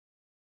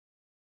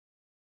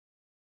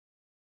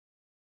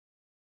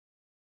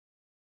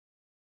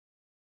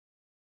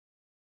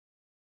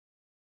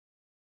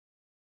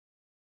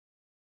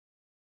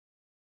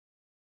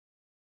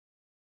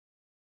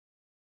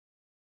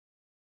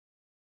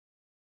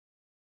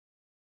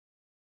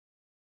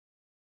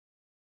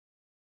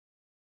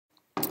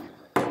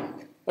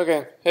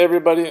Okay, hey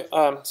everybody.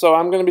 So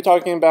I'm going to be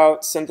talking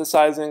about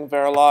synthesizing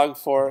Verilog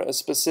for a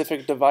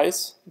specific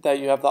device that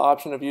you have the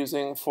option of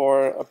using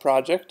for a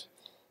project.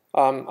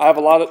 I have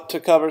a lot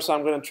to cover, so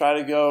I'm going to try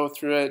to go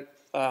through it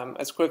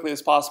as quickly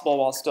as possible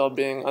while still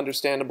being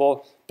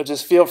understandable. But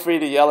just feel free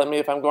to yell at me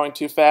if I'm going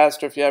too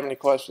fast or if you have any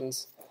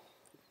questions.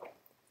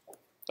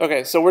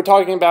 Okay, so we're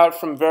talking about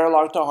from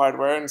Verilog to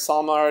hardware, and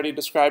Salma already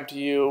described to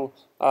you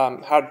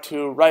how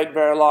to write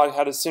Verilog,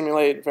 how to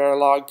simulate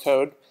Verilog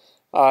code.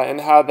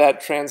 And how that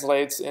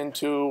translates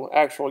into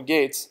actual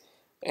gates.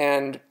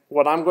 And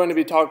what I'm going to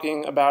be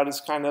talking about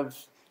is kind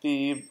of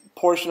the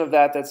portion of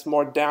that that's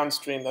more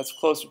downstream, that's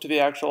closer to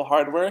the actual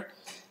hardware,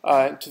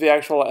 to the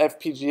actual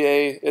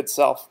FPGA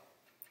itself.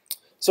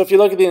 So if you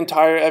look at the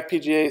entire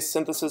FPGA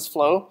synthesis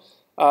flow,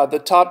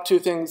 the top two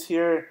things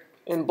here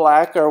in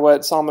black are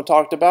what Salma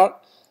talked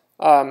about.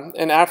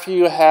 And after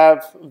you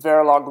have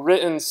Verilog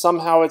written,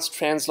 somehow it's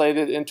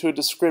translated into a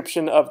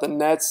description of the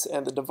nets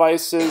and the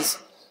devices,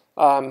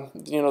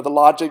 the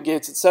logic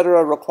gates,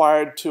 etc.,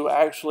 required to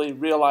actually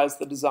realize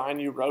the design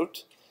you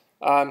wrote.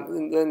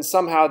 And then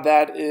somehow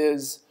that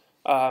is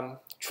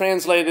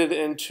translated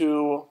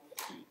into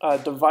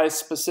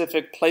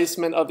device-specific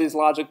placement of these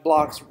logic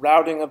blocks,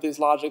 routing of these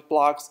logic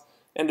blocks,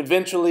 and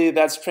eventually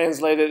that's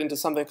translated into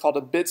something called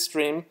a bit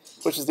stream,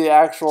 which is the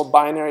actual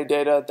binary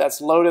data that's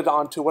loaded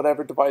onto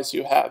whatever device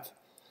you have.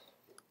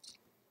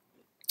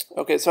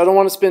 Okay, so I don't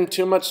want to spend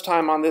too much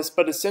time on this,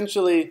 but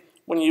essentially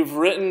when you've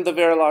written the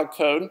Verilog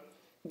code,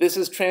 this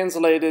is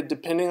translated,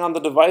 depending on the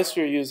device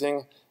you're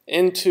using,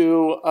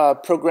 into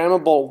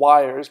programmable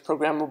wires,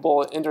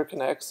 programmable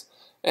interconnects,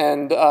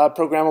 and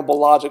programmable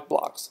logic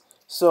blocks.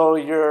 So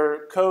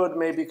your code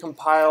may be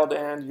compiled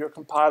and your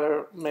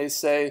compiler may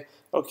say,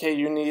 okay,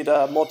 you need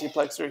a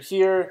multiplexer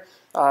here,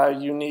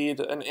 you need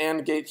an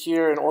AND gate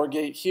here, an OR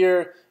gate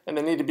here, and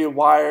they need to be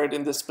wired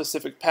in this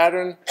specific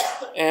pattern.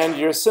 And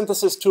your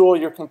synthesis tool,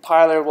 your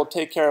compiler, will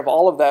take care of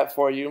all of that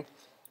for you.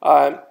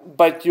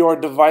 But your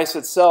device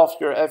itself,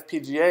 your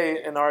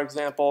FPGA in our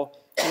example,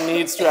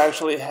 needs to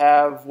actually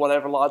have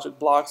whatever logic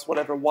blocks,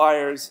 whatever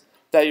wires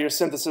that your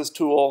synthesis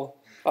tool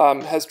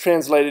has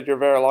translated your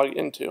Verilog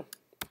into.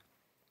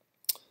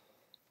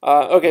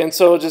 Okay, and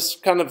so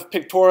just kind of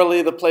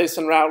pictorially, the place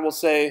and route will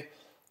say,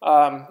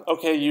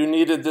 okay, you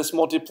needed this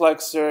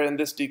multiplexer and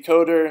this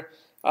decoder.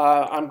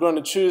 I'm going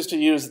to choose to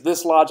use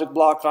this logic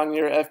block on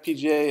your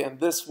FPGA and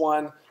this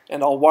one,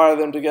 and I'll wire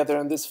them together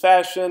in this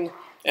fashion.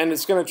 And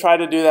it's going to try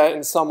to do that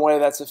in some way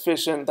that's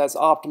efficient, that's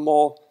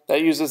optimal,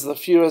 that uses the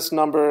fewest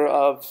number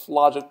of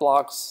logic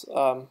blocks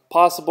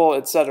possible,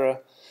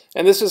 etc.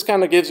 And this just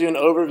kind of gives you an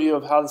overview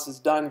of how this is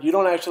done. You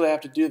don't actually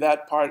have to do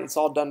that part. It's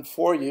all done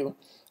for you.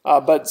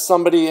 But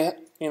somebody,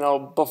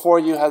 before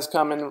you has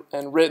come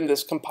and written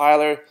this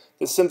compiler,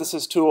 this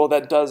synthesis tool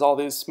that does all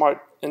these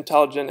smart,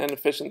 intelligent, and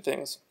efficient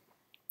things.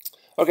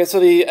 Okay, so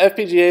the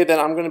FPGA that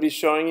I'm going to be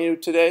showing you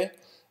today,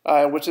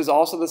 which is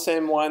also the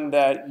same one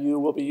that you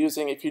will be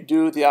using if you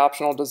do the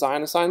optional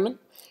design assignment,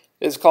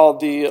 is called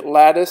the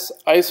Lattice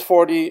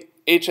ICE40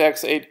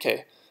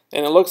 HX8K.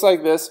 And it looks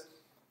like this.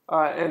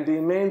 And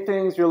the main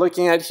things you're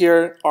looking at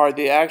here are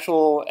the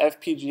actual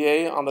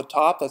FPGA on the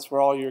top. That's where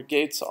all your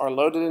gates are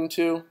loaded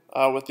into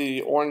with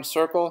the orange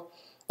circle.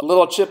 A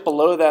little chip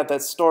below that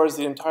that stores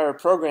the entire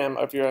program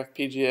of your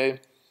FPGA.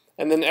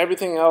 And then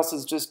everything else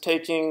is just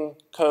taking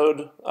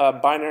code,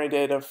 binary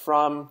data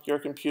from your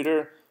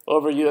computer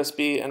over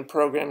USB and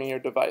programming your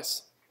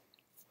device.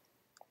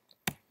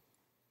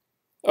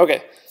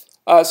 Okay,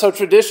 so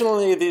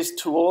traditionally these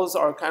tools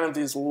are kind of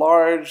these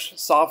large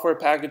software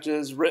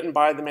packages written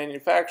by the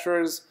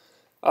manufacturers,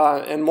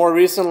 and more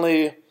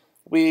recently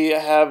we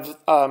have,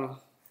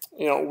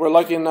 we're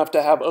lucky enough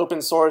to have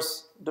open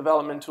source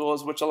development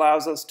tools, which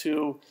allows us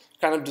to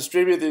kind of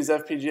distribute these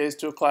FPGAs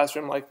to a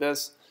classroom like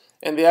this.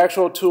 And the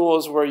actual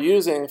tools we're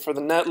using for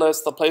the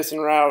netlist, the place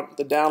and route,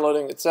 the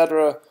downloading,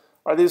 etc.,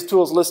 are these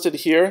tools listed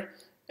here.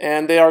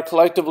 And they are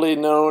collectively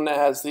known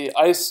as the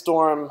Ice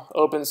Storm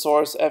open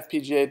source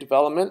FPGA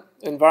development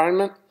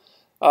environment,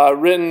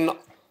 written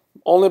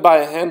only by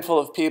a handful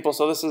of people.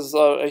 So this is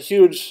a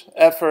huge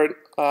effort,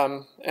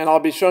 and I'll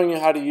be showing you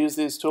how to use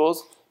these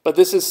tools. But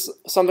this is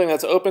something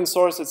that's open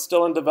source. It's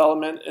still in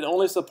development. It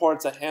only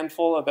supports a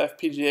handful of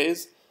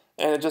FPGAs,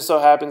 and it just so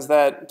happens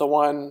that the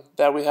one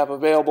that we have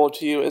available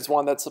to you is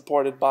one that's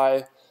supported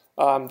by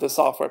the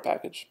software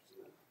package.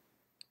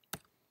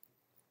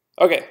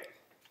 Okay.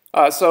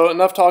 So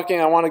enough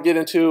talking. I want to get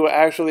into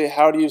actually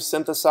how do you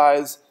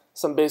synthesize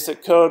some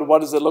basic code, what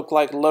does it look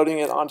like loading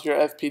it onto your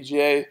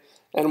FPGA,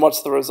 and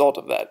what's the result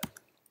of that.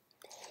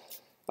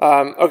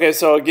 Okay,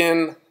 so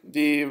again,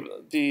 the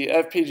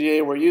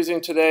FPGA we're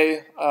using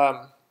today,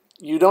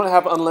 you don't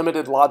have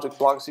unlimited logic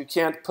blocks. You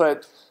can't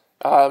put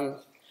an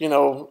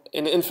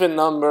infinite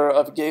number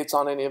of gates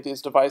on any of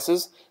these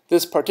devices.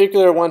 This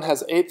particular one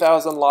has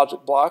 8,000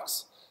 logic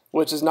blocks,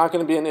 which is not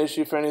going to be an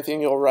issue for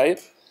anything you'll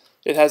write.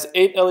 It has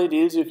 8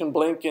 LEDs you can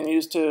blink and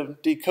use to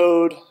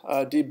decode,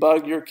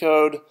 debug your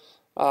code,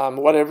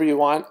 whatever you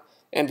want.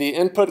 And the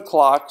input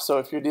clock, so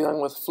if you're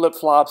dealing with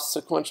flip-flops,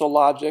 sequential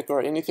logic,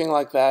 or anything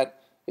like that,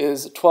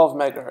 is 12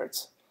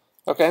 megahertz.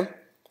 Okay?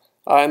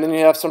 And then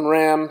you have some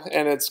RAM,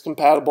 and it's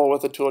compatible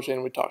with the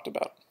toolchain we talked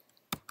about.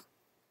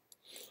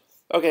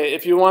 Okay,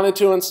 if you wanted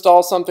to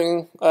install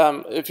something,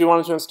 if you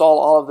wanted to install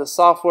all of this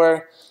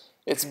software,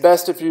 it's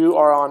best if you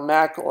are on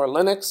Mac or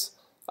Linux.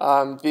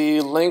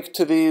 The link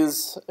to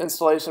these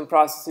installation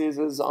processes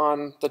is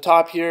on the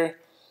top here.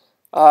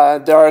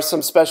 There are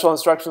some special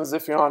instructions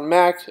if you're on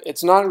Mac.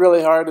 It's not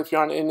really hard if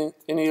you're on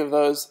any of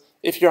those.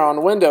 If you're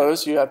on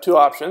Windows, you have two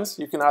options.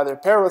 You can either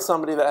pair with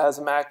somebody that has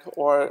a Mac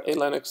or a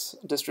Linux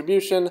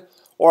distribution,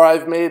 or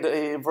I've made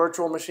a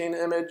virtual machine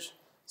image.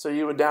 So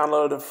you would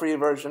download a free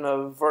version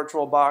of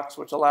VirtualBox,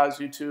 which allows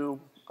you to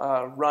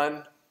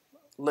run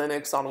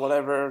Linux on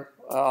whatever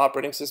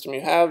operating system you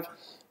have.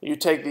 You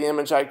take the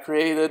image I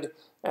created,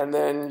 and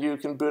then you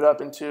can boot up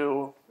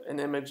into an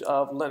image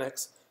of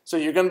Linux. So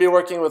you're going to be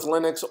working with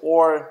Linux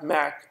or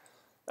Mac.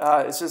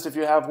 It's just if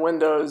you have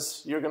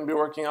Windows, you're going to be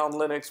working on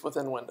Linux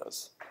within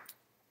Windows.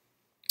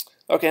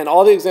 Okay, and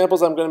all the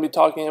examples I'm going to be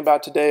talking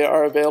about today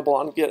are available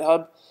on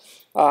GitHub.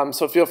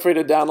 So feel free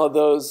to download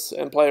those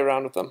and play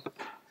around with them.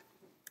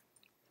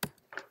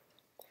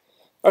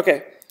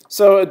 Okay,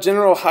 so a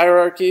general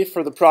hierarchy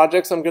for the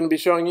projects I'm going to be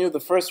showing you. The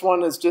first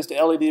one is just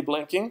LED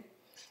blinking.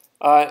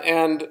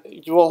 And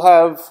you will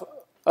have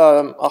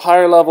a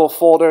higher level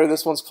folder.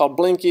 This one's called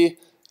Blinky,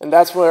 and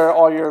that's where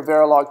all your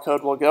Verilog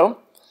code will go.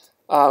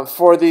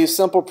 For these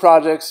simple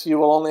projects, you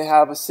will only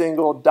have a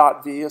single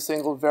 .v, a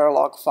single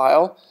Verilog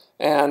file.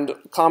 And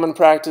common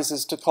practice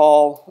is to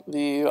call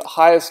the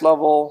highest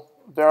level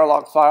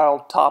Verilog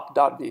file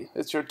top.v.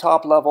 It's your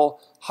top level,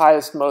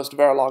 highest most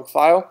Verilog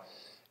file.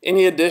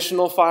 Any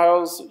additional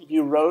files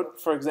you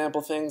wrote, for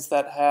example, things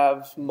that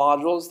have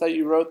modules that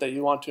you wrote that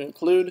you want to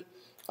include,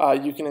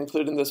 you can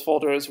include in this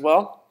folder as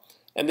well.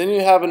 And then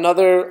you have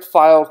another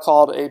file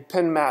called a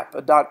pinmap,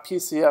 a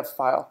 .pcf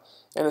file.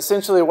 And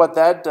essentially what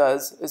that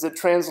does is it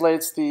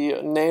translates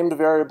the named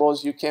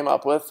variables you came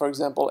up with, for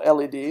example,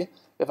 LED.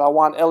 If I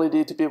want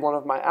LED to be one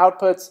of my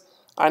outputs,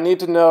 I need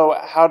to know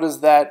how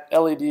does that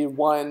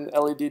LED1,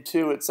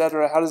 LED2,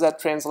 etc., how does that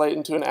translate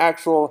into an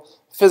actual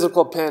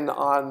physical pin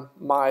on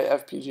my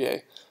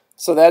FPGA.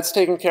 So that's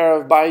taken care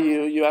of by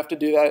you. You have to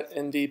do that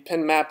in the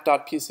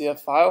pinmap.pcf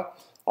file.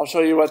 I'll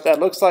show you what that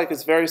looks like.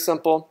 It's very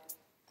simple.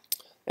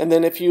 And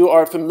then if you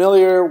are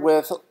familiar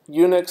with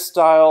Unix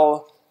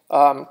style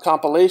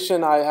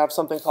compilation, I have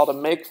something called a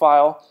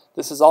makefile.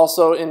 This is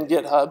also in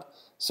GitHub.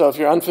 So if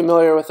you're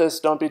unfamiliar with this,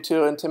 don't be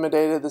too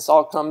intimidated. This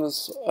all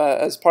comes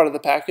as part of the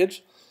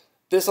package.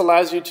 This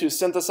allows you to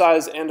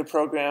synthesize and to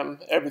program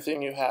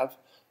everything you have.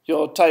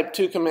 You'll type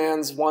two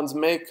commands. One's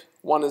make,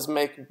 one is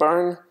make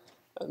burn.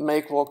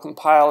 Make will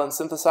compile and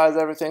synthesize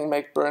everything.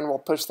 Make burn will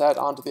push that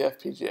onto the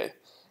FPGA.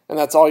 And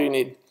that's all you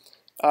need.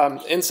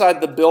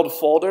 Inside the build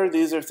folder,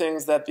 these are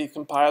things that the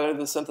compiler,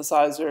 the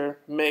synthesizer,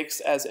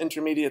 makes as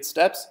intermediate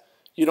steps.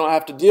 You don't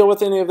have to deal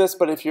with any of this,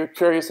 but if you're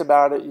curious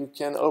about it, you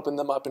can open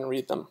them up and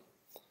read them.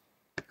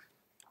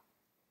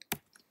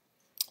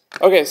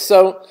 Okay,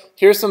 so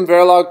here's some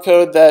Verilog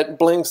code that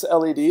blinks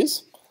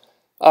LEDs.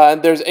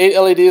 There's 8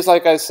 LEDs,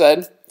 like I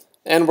said,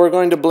 and we're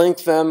going to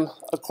blink them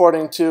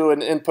according to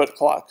an input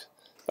clock.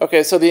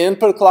 Okay, so the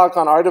input clock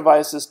on our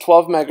device is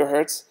 12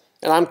 megahertz,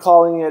 and I'm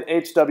calling it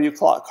HW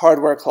clock,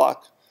 hardware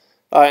clock.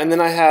 And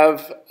then I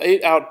have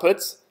 8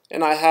 outputs,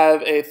 and I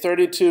have a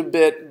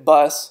 32-bit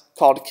bus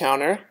called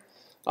counter.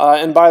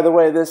 And by the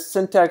way, this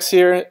syntax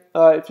here,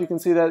 if you can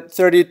see that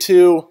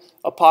 32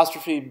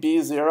 apostrophe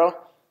B0,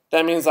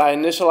 that means I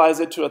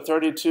initialize it to a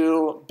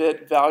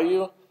 32-bit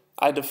value.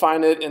 I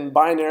define it in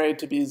binary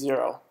to be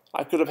 0.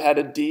 I could have had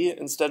a D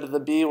instead of the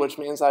B, which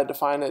means I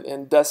define it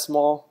in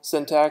decimal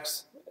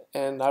syntax,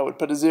 and I would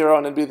put a 0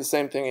 and it'd be the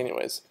same thing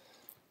anyways.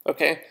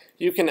 Okay,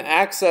 you can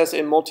access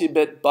a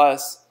multi-bit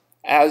bus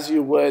as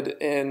you would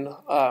in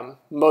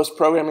most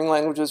programming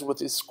languages with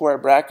these square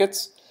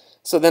brackets.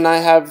 So then I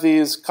have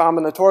these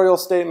combinatorial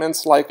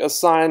statements like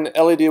assign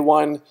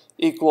LED1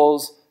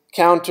 equals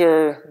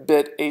counter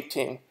bit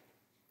 18.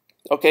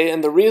 Okay,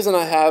 and the reason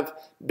I have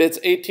bits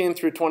 18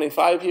 through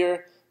 25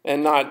 here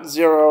and not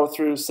 0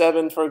 through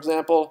 7, for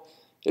example,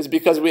 is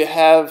because we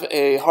have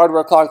a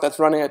hardware clock that's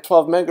running at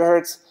 12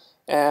 megahertz,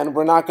 and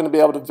we're not going to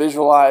be able to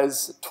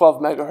visualize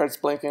 12 megahertz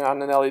blinking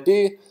on an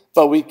LED,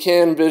 but we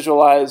can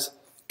visualize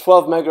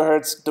 12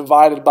 megahertz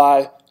divided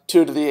by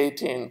 2 to the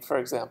 18, for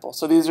example.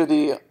 So these are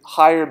the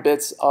higher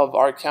bits of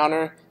our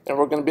counter, and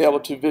we're going to be able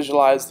to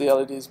visualize the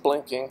LEDs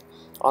blinking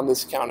on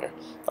this counter.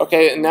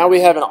 Okay, and now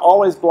we have an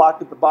always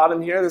block at the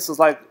bottom here. This is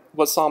like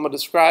what Salma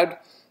described.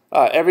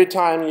 Every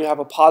time you have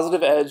a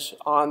positive edge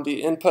on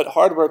the input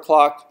hardware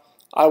clock,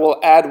 I will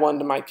add 1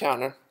 to my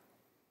counter.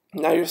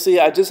 Now you see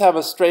I just have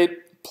a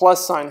straight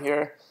plus sign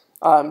here.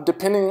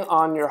 Depending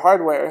on your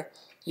hardware,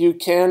 you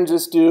can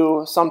just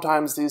do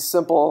sometimes these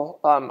simple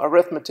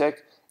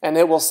arithmetic, and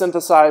it will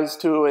synthesize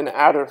to an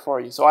adder for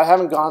you. So I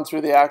haven't gone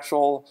through the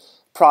actual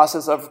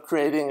process of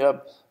creating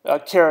a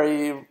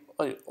carry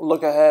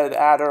look ahead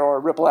adder or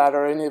ripple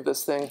adder or any of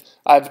this thing.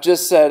 I've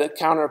just said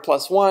counter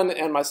 +1,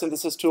 and my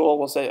synthesis tool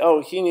will say,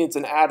 oh, he needs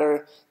an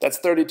adder that's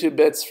 32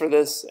 bits for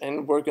this,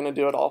 and we're going to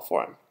do it all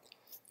for him.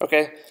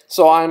 Okay,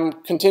 so I'm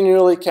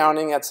continually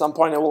counting. At some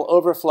point it will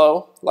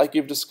overflow, like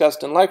you've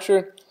discussed in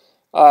lecture,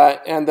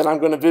 and then I'm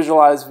going to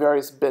visualize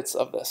various bits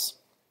of this.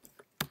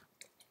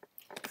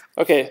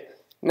 Okay,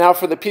 now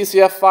for the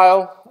PCF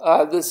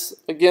file, this,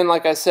 again,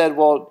 like I said,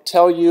 will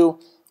tell you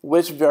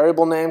which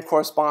variable name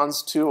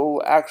corresponds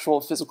to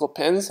actual physical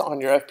pins on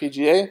your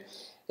FPGA.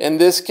 In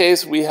this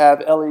case, we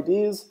have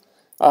LEDs.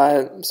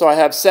 So I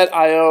have set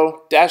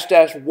IO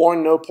 --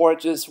 warn no port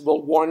just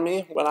will warn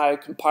me when I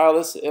compile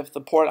this if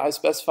the port I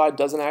specified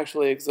doesn't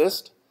actually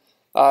exist,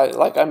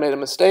 like I made a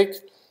mistake.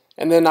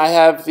 And then I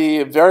have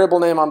the variable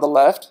name on the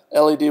left,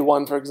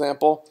 LED1 for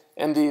example,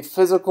 and the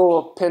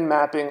physical pin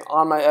mapping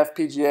on my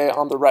FPGA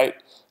on the right.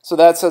 So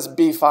that says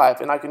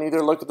B5, and I can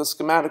either look at the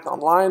schematic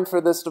online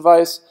for this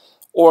device,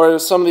 or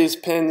some of these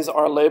pins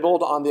are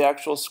labeled on the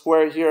actual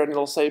square here, and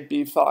it'll say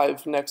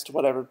B5 next to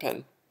whatever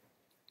pin.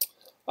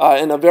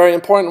 And a very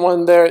important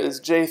one there is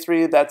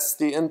J3, that's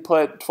the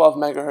input 12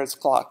 megahertz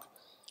clock.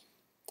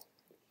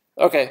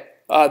 Okay,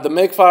 the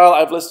make file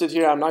I've listed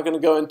here, I'm not going to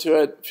go into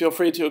it. Feel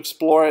free to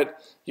explore it.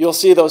 You'll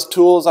see those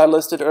tools I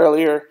listed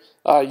earlier,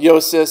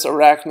 Yosis,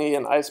 Arachne,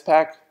 and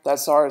IcePack.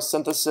 That's our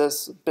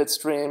synthesis,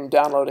 bitstream,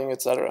 downloading,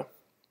 etc.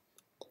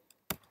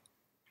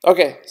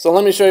 Okay, so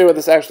let me show you what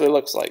this actually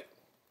looks like.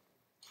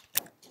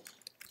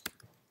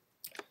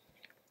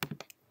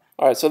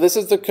 Alright, so this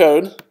is the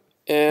code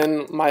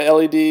in my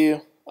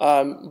LED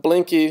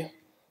Blinky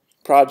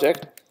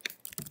project.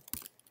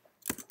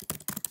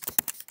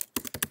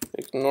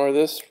 Ignore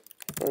this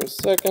for a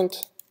second.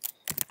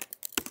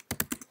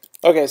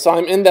 Okay, so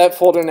I'm in that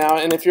folder now,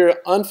 and if you're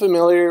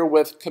unfamiliar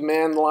with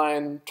command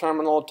line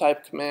terminal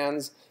type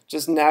commands,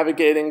 just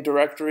navigating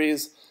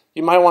directories,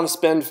 you might want to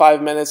spend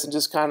 5 minutes and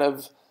just kind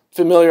of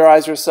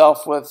familiarize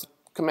yourself with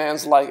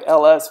commands like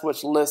ls,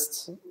 which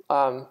lists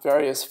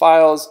various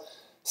files,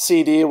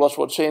 cd, which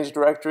will change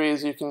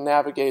directories, you can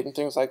navigate and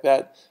things like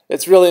that.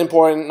 It's really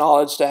important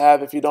knowledge to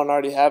have if you don't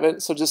already have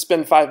it, so just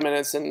spend 5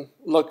 minutes and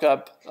look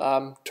up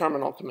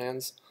terminal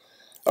commands.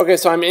 Okay,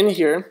 so I'm in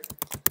here.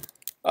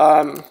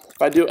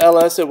 If I do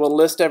ls, it will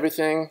list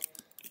everything.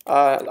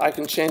 I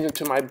can change it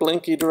to my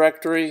Blinky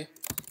directory.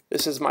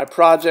 This is my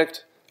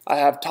project. I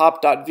have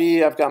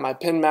top.v, I've got my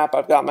pin map,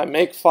 I've got my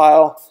make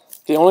file.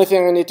 The only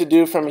thing I need to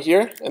do from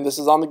here, and this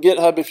is on the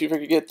GitHub if you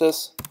forget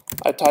this,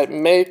 I type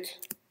make.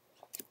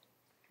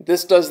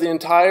 This does the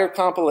entire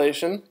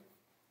compilation.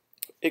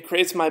 It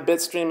creates my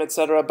bitstream,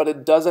 etc., but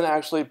it doesn't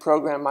actually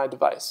program my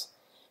device.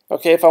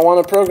 Okay, if I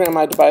want to program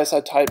my device,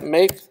 I type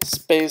make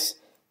space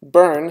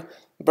burn.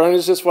 Burn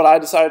is just what I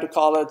decided to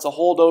call it. It's a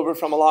holdover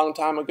from a long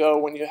time ago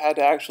when you had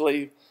to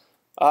actually,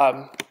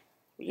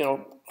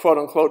 quote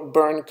unquote,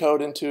 burn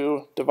code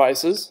into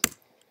devices.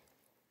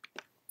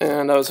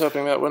 And I was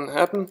hoping that wouldn't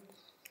happen.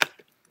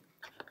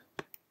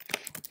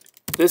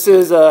 This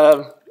is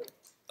a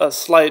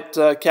slight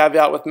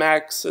caveat with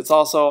Macs. It's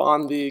also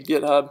on the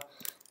GitHub,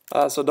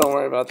 so don't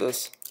worry about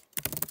this.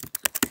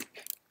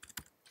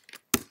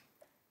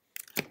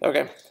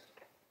 Okay.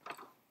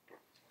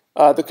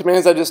 The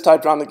commands I just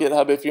typed are on the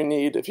GitHub if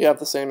you have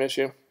the same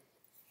issue.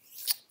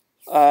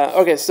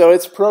 Okay, so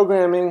it's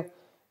programming.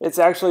 It's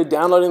actually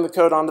downloading the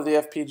code onto the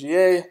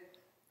FPGA.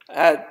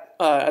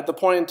 At the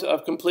point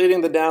of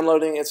completing the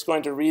downloading, it's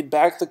going to read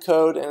back the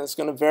code and it's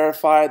going to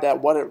verify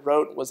that what it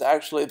wrote was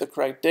actually the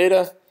correct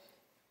data.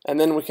 And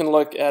then we can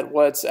look at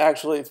what's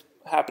actually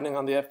happening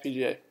on the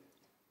FPGA.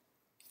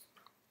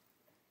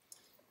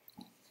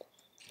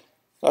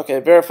 Okay,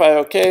 verify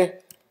OK.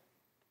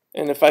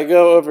 And if I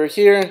go over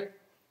here,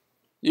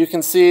 you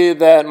can see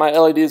that my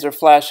LEDs are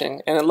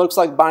flashing, and it looks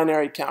like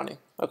binary counting.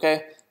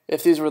 Okay,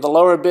 if these were the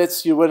lower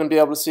bits, you wouldn't be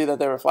able to see that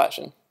they were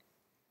flashing.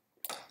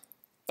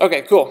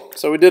 Okay, cool.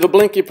 So we did a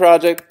Blinky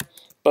project,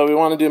 but we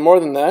want to do more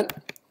than that.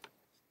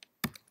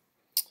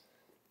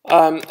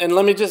 And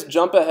let me just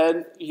jump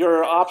ahead.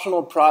 Your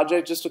optional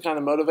project, just to kind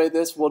of motivate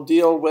this, will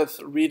deal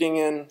with reading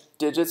in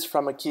digits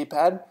from a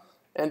keypad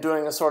and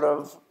doing a sort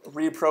of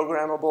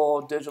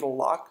reprogrammable digital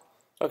lock.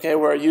 Okay,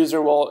 where a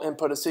user will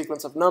input a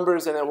sequence of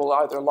numbers and it will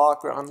either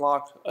lock or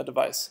unlock a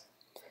device.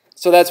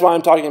 So that's why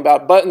I'm talking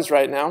about buttons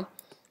right now.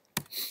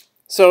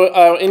 So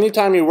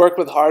anytime you work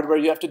with hardware,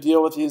 you have to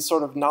deal with these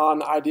sort of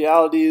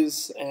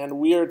non-idealities and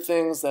weird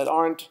things that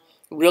aren't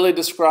really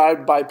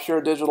described by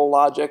pure digital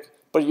logic,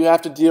 but you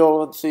have to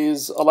deal with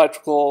these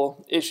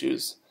electrical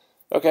issues.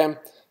 Okay,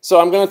 so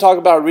I'm going to talk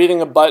about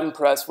reading a button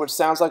press, which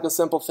sounds like a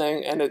simple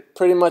thing, and it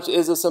pretty much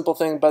is a simple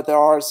thing, but there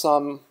are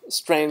some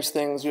strange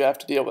things you have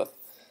to deal with.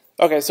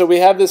 Okay, so we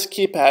have this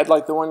keypad,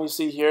 like the one you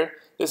see here.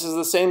 This is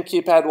the same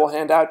keypad we'll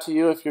hand out to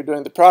you if you're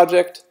doing the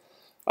project.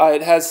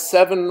 It has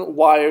 7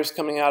 wires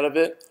coming out of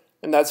it,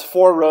 and that's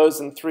 4 rows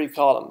and 3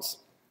 columns.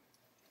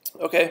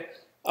 Okay,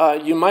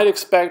 you might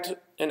expect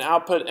an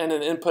output and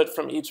an input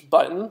from each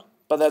button,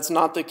 but that's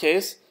not the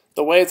case.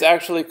 The way it's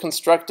actually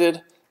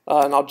constructed,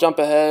 and I'll jump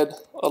ahead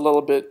a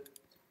little bit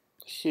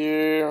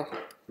here.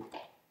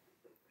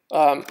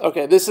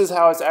 Okay, this is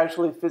how it's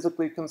actually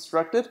physically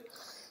constructed.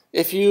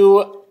 If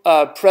you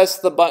press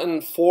the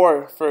button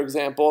 4, for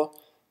example,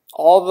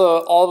 all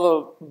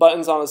the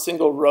buttons on a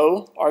single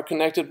row are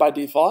connected by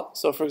default.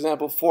 So for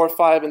example, 4,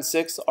 5, and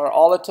 6 are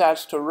all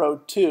attached to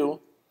row 2.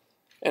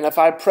 And if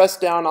I press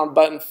down on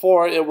button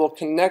 4, it will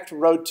connect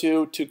row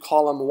 2 to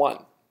column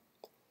 1.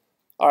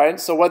 All right,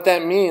 so what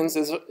that means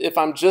is if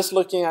I'm just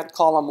looking at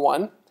column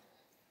 1,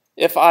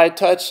 if I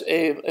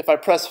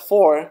press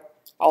 4,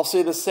 I'll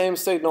see the same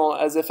signal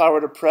as if I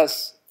were to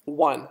press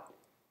 1.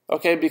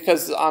 Okay,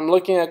 because I'm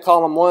looking at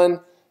column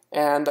 1,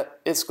 and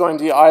it's going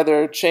to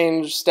either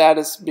change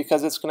status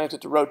because it's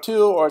connected to row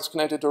 2 or it's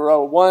connected to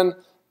row 1,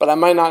 but I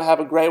might not have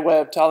a great way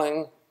of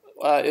telling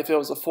if it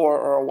was a 4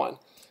 or a 1.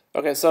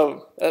 Okay,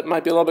 so that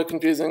might be a little bit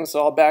confusing,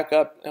 so I'll back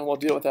up and we'll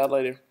deal with that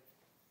later.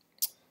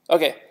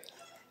 Okay,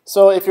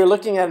 so if you're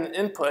looking at an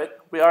input,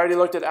 we already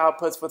looked at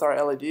outputs with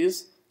our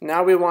LEDs.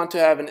 Now we want to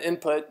have an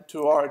input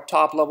to our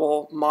top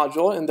level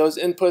module, and those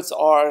inputs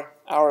are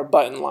our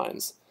button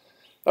lines.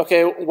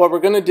 Okay, what we're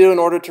going to do in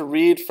order to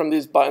read from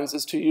these buttons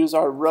is to use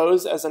our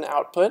rows as an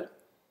output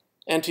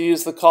and to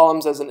use the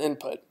columns as an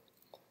input.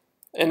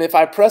 And if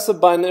I press a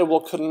button, it will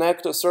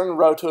connect a certain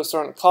row to a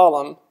certain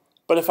column,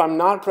 but if I'm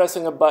not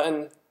pressing a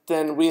button,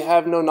 then we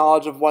have no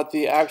knowledge of what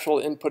the actual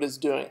input is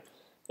doing.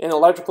 In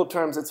electrical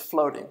terms, it's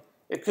floating.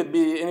 It could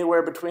be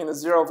anywhere between a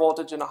 0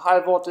 voltage and a high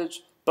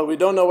voltage, but we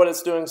don't know what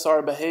it's doing, so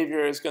our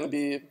behavior is going to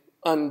be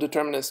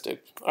undeterministic.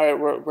 All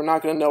right, we're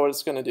not going to know what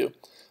it's going to do.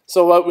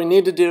 So what we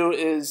need to do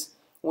is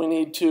we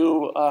need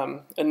to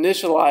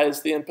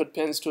initialize the input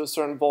pins to a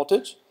certain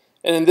voltage.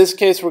 And in this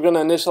case, we're going to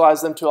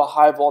initialize them to a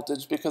high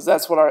voltage because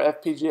that's what our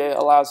FPGA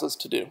allows us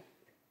to do.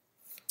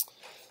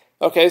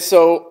 Okay,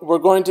 so we're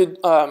going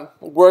to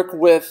work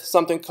with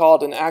something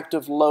called an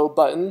active low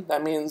button.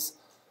 That means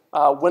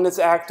when it's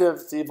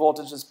active, the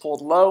voltage is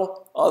pulled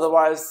low.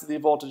 Otherwise, the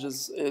voltage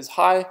is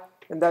high.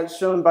 And that's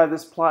shown by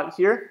this plot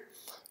here.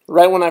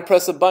 Right when I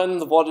press a button,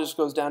 the voltage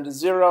goes down to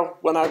 0.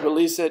 When I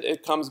release it,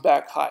 it comes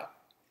back high.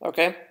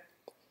 Okay?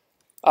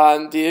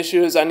 The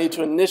issue is I need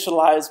to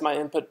initialize my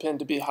input pin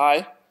to be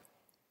high.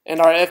 And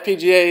our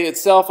FPGA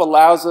itself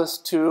allows us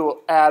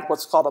to add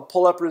what's called a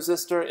pull-up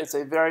resistor. It's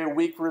a very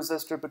weak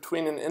resistor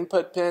between an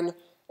input pin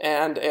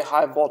and a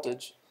high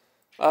voltage.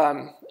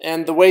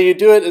 And the way you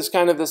do it is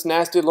kind of this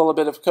nasty little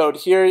bit of code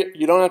here.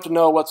 You don't have to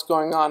know what's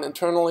going on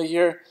internally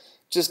here.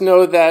 Just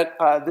know that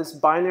this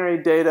binary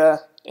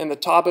data in the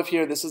top of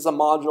here, this is a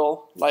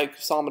module like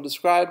Salma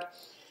described.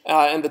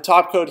 And the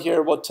top code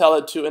here will tell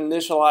it to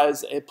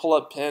initialize a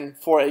pull-up pin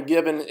for a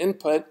given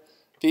input.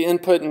 The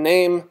input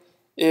name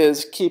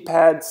is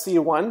keypad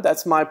C1.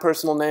 That's my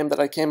personal name that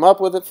I came up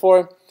with it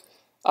for.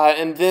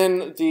 And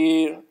then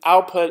the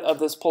output of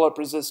this pull-up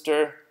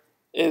resistor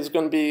is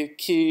going to be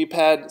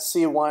keypad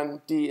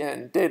C1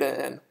 DN,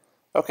 data in.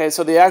 Okay,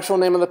 so the actual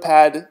name of the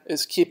pad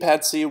is keypad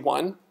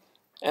C1.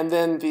 And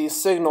then the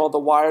signal, the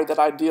wire that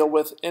I deal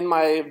with in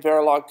my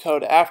Verilog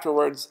code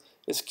afterwards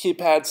is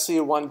keypad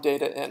C1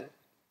 data in.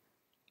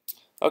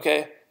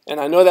 Okay, and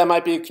I know that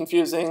might be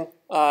confusing,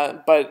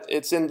 but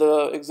it's in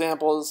the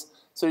examples,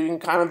 so you can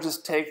kind of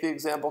just take the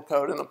example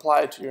code and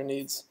apply it to your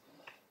needs.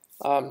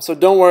 So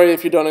don't worry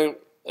if you don't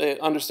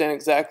understand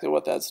exactly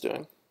what that's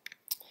doing.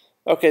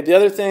 Okay, the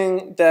other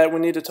thing that we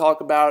need to talk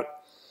about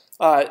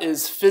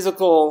is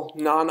physical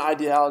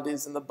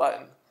non-idealities in the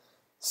button.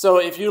 So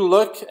if you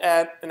look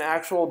at an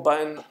actual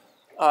button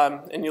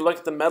and you look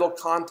at the metal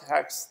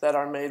contacts that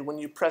are made when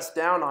you press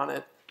down on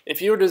it,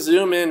 if you were to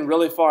zoom in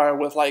really far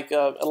with like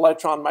an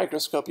electron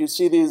microscope, you'd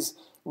see these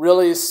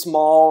really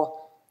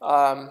small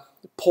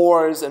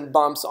pores and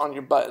bumps on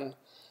your button.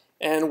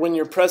 And when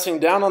you're pressing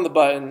down on the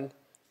button,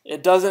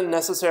 it doesn't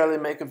necessarily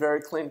make a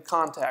very clean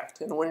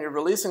contact. And when you're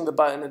releasing the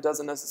button, it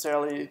doesn't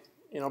necessarily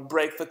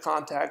break the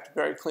contact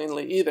very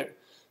cleanly either.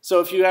 So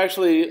if you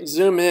actually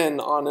zoom in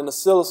on an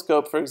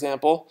oscilloscope, for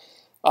example,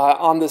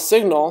 on the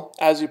signal,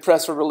 as you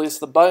press or release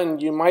the button,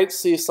 you might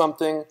see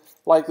something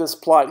like this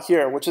plot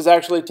here, which is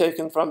actually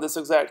taken from this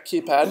exact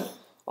keypad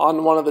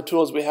on one of the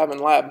tools we have in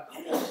lab.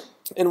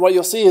 And what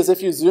you'll see is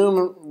if you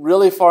zoom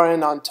really far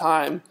in on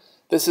time,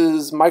 this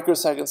is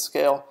microsecond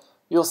scale,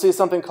 you'll see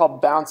something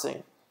called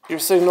bouncing. Your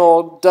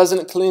signal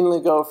doesn't cleanly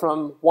go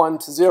from 1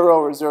 to 0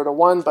 or 0 to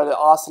 1, but it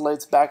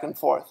oscillates back and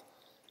forth.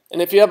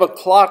 And if you have a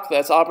clock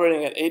that's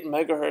operating at 8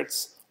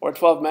 megahertz or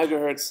 12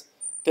 megahertz,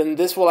 then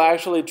this will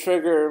actually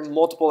trigger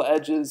multiple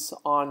edges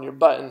on your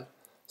button.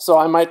 So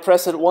I might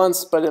press it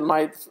once, but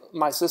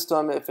my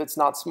system, if it's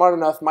not smart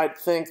enough, might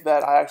think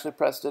that I actually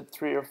pressed it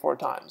 3 or 4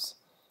 times.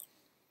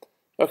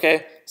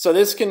 Okay, so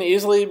this can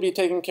easily be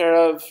taken care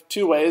of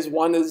 2 ways.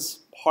 One is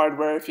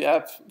hardware if you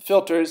have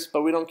filters,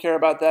 but we don't care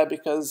about that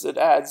because it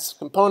adds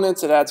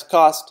components, it adds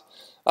cost.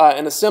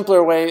 And a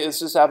simpler way is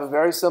just have a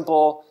very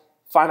simple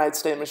finite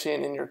state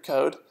machine in your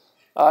code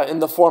in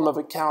the form of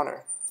a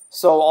counter.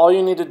 So all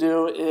you need to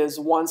do is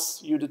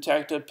once you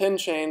detect a pin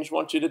change,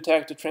 once you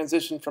detect a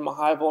transition from a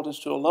high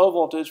voltage to a low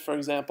voltage, for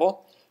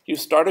example, you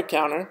start a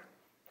counter,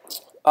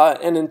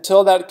 and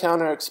until that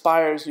counter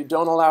expires, you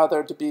don't allow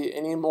there to be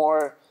any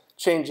more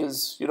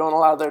changes. You don't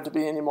allow there to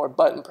be any more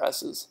button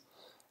presses.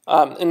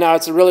 And now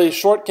it's a really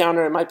short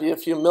counter. It might be a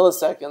few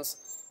milliseconds,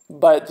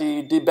 but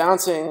the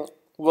debouncing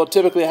will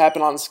typically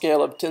happen on a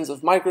scale of tens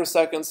of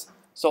microseconds.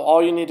 So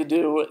all you need to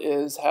do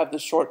is have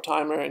this short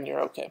timer and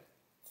you're okay.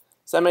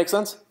 Does that make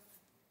sense?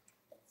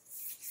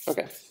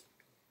 Okay.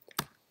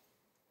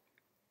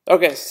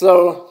 Okay,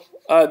 so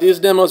these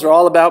demos are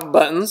all about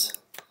buttons.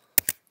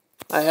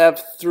 I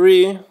have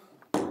 3,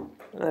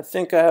 and I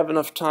think I have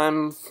enough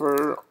time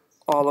for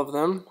all of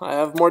them. I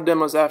have more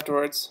demos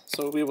afterwards,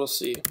 so we will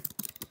see.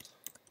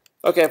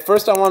 Okay,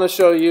 first I want to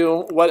show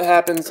you what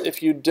happens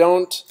if you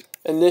don't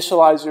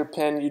initialize your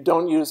pin, you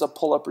don't use a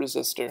pull-up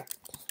resistor.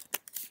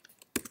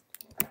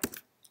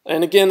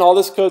 And again, all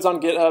this code's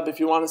on GitHub. If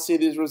you want to see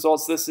these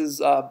results, this is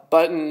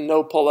button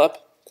no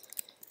pull-up.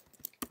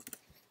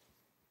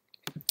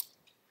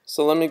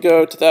 So let me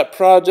go to that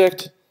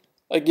project.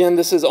 Again,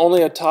 this is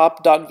only a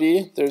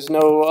top.v. There's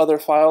no other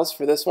files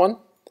for this one.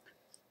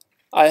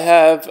 I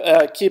have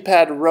a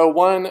keypad row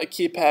 1, a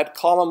keypad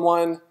column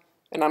 1,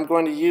 and I'm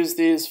going to use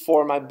these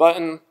for my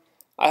button.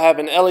 I have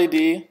an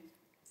LED,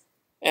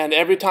 and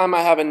every time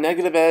I have a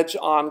negative edge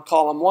on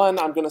column 1,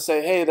 I'm going to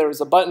say, hey, there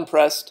was a button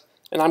pressed,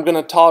 and I'm going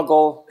to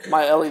toggle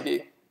my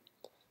LED.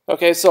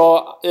 Okay,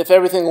 so if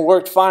everything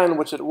worked fine,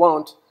 which it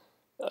won't,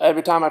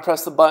 every time I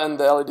press the button,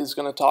 the LED is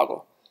going to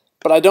toggle.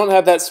 But I don't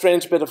have that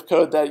strange bit of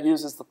code that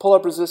uses the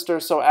pull-up resistor,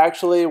 so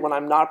actually, when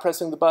I'm not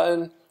pressing the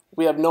button,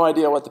 we have no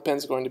idea what the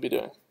pin's going to be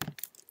doing.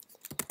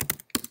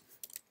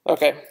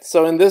 Okay,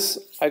 so in this,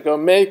 I go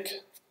make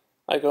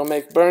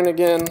burn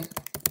again.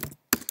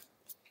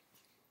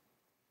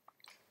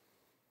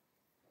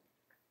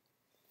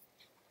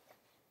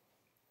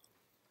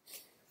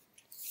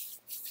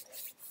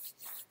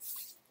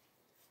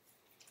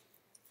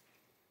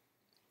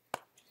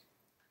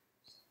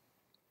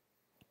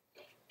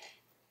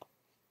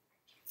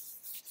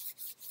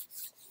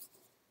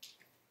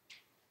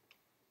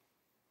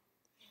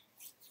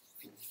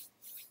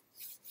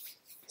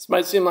 This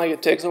might seem like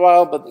it takes a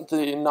while, but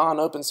the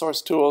non-open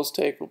source tools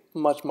take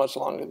much, much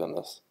longer than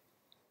this.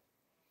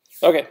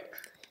 Okay,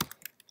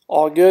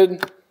 all good.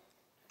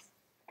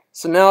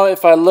 So now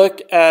if I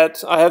look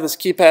at, I have this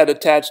keypad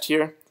attached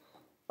here,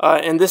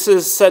 and this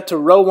is set to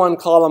row 1,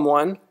 column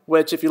 1,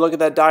 which if you look at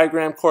that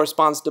diagram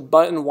corresponds to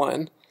button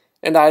 1,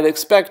 and I'd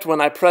expect when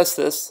I press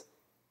this,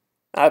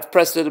 I've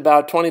pressed it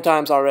about 20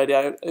 times already,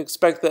 I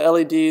expect the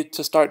LED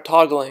to start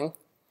toggling,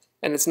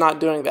 and it's not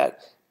doing that.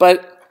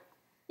 But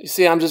you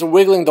see, I'm just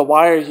wiggling the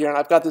wire here, and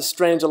I've got this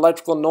strange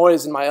electrical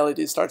noise, and my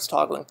LED starts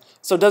toggling.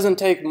 So it doesn't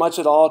take much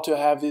at all to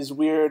have these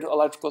weird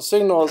electrical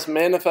signals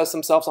manifest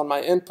themselves on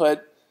my input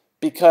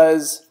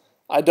because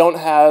I don't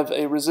have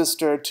a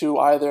resistor to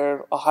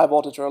either a high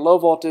voltage or a low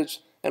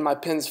voltage, and my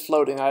pin's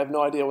floating. I have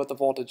no idea what the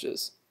voltage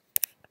is.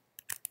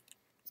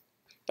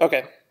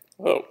 Okay.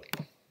 Oh.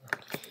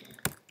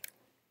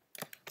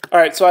 All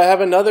right, so I have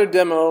another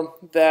demo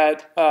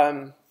that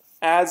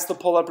adds the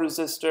pull-up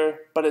resistor,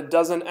 but it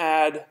doesn't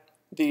add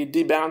the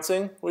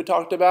debouncing we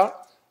talked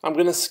about. I'm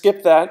going to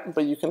skip that,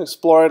 but you can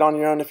explore it on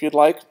your own if you'd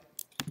like.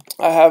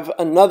 I have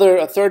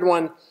a third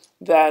one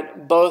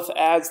that both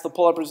adds the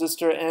pull-up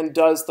resistor and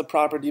does the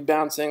proper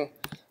debouncing,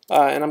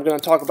 and I'm going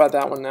to talk about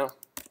that one now.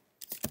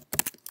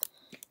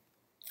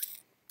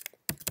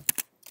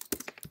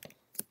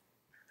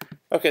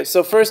 Okay,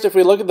 so first if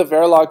we look at the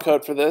Verilog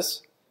code for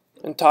this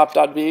in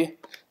top.v,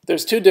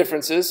 there's 2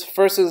 differences.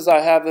 First is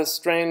I have this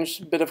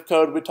strange bit of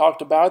code we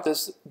talked about.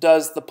 This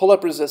does the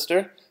pull-up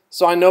resistor.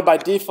 So I know by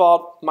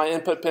default my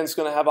input pin is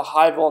going to have a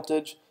high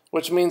voltage,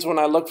 which means when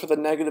I look for the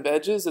negative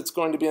edges, it's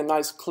going to be a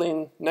nice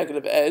clean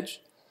negative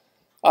edge.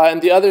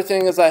 And the other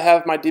thing is I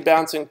have my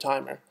debouncing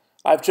timer.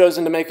 I've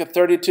chosen to make a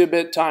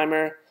 32-bit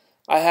timer.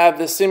 I have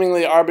this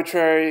seemingly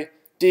arbitrary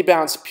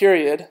debounce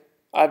period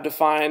I've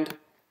defined.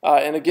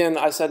 And again,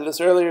 I said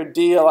this earlier,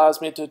 D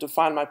allows me to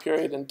define my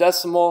period in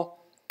decimal.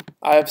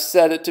 I've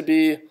set it to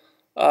be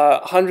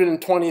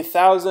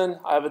 120,000.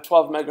 I have a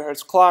 12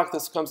 megahertz clock.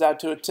 This comes out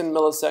to a 10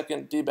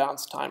 millisecond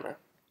debounce timer.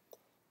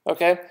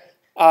 Okay,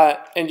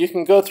 and you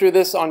can go through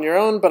this on your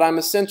own, but I'm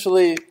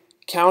essentially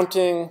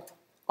counting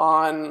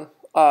on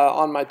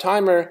my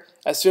timer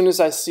as soon as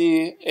I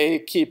see a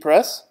key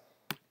press.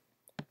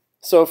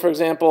 So for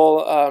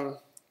example,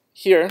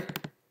 here,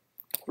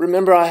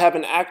 remember I have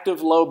an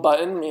active low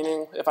button,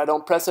 meaning if I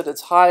don't press it,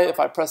 it's high. If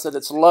I press it,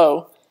 it's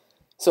low.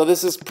 So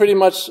this is pretty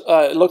much,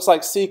 it looks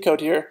like C code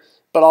here.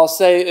 But I'll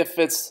say if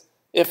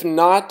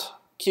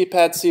not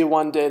keypad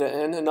C1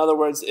 data in other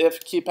words, if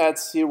keypad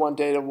C1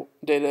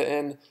 data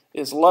in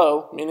is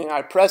low, meaning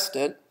I pressed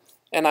it,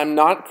 and I'm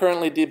not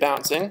currently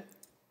debouncing,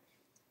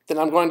 then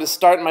I'm going to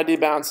start my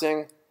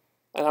debouncing,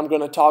 and I'm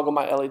going to toggle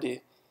my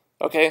LED.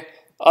 Okay.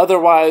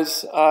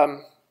 Otherwise,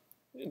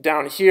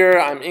 down here,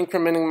 I'm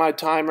incrementing my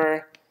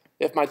timer.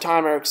 If my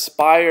timer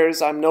expires,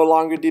 I'm no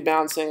longer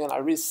debouncing, and I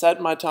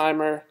reset my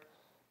timer,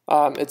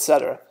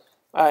 etc.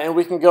 And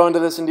we can go into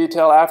this in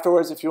detail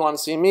afterwards if you want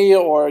to see me,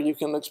 or you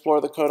can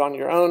explore the code on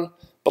your own.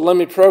 But let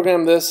me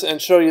program this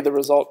and show you the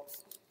result.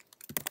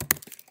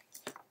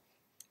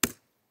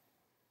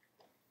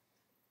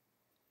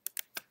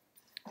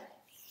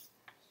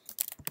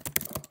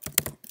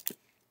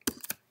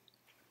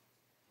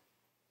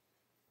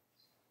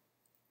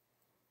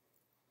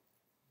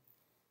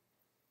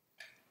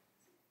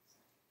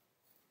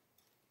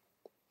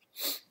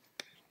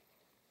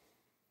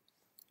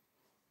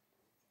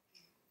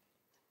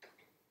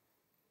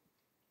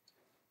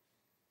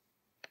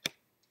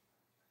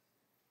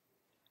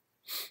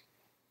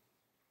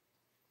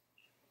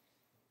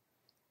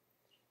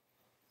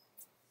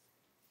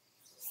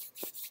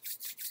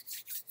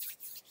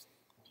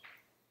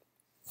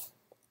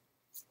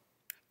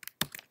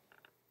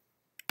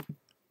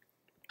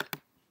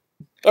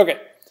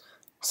 Okay,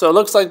 so it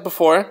looks like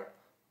before,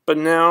 but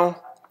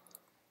now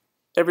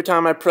every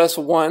time I press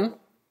 1,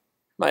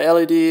 my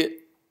LED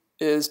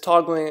is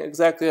toggling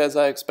exactly as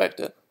I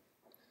expected.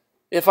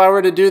 If I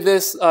were to do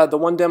this, the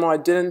one demo I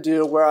didn't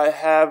do where I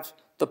have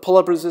the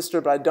pull-up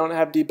resistor but I don't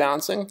have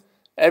debouncing,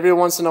 every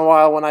once in a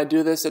while when I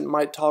do this it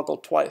might toggle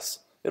twice.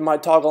 It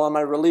might toggle on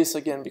my release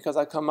again because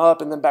I come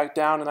up and then back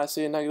down and I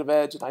see a negative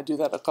edge, and I do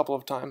that a couple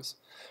of times.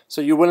 So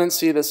you wouldn't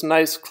see this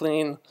nice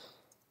clean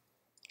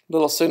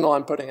little signal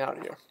I'm putting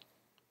out here.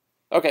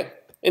 Okay,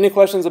 any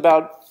questions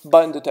about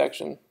button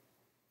detection?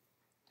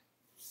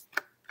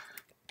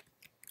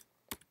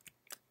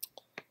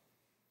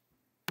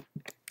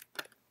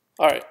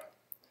 All right.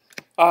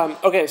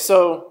 Okay,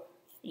 so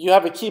you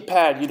have a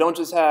keypad. You don't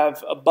just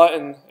have a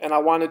button, and I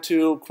wanted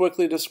to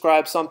quickly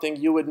describe something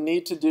you would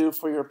need to do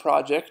for your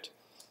project.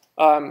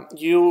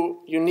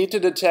 You need to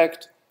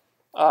detect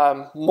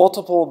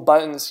multiple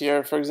buttons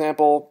here, for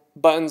example,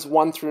 buttons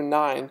 1 through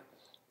 9.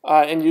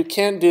 And you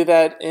can't do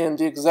that in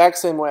the exact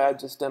same way I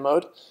just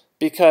demoed,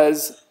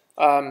 because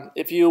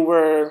if you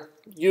were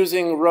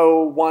using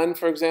row 1,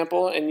 for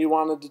example, and you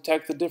want to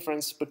detect the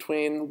difference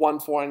between 1,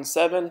 4, and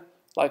 7,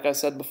 like I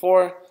said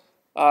before,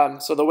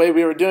 so the way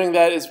we were doing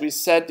that is we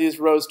set these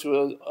rows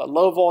to a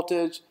low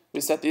voltage, we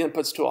set the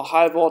inputs to a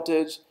high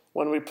voltage.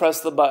 When we press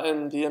the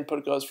button, the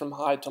input goes from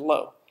high to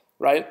low,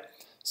 right?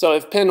 So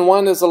if pin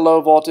 1 is a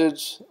low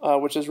voltage,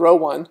 which is row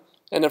 1,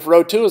 and if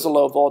row 2 is a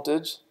low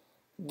voltage,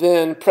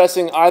 then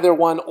pressing either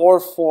 1 or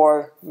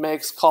 4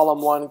 makes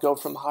column 1 go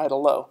from high to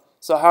low.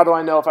 So how do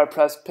I know if I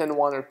press pin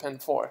 1 or pin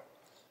 4?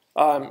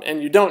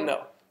 And you don't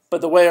know. But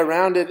the way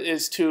around it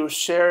is to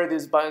share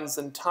these buttons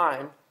in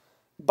time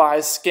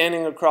by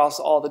scanning across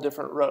all the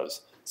different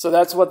rows. So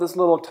that's what this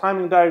little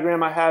timing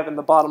diagram I have in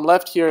the bottom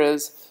left here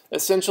is.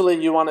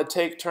 Essentially, you want to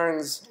take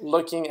turns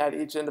looking at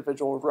each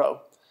individual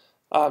row.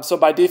 So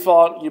by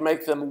default, you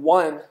make them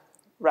 1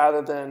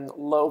 rather than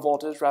low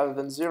voltage, rather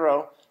than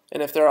 0.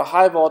 And if they're a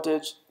high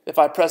voltage, if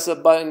I press a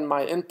button,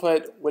 my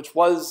input, which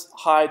was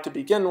high to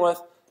begin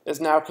with, is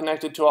now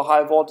connected to a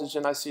high voltage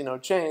and I see no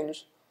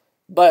change.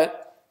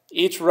 But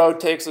each row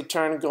takes a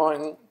turn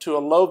going to a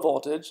low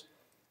voltage,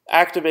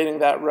 activating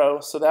that row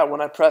so that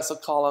when I press a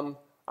column,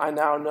 I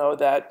now know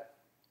that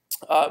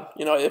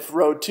if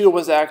row 2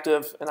 was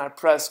active and I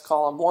press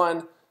column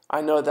 1,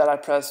 I know that I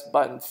pressed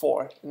button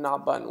 4 and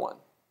not button 1.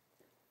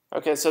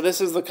 Okay, so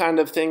this is the kind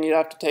of thing you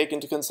have to take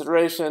into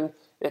consideration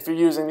if you're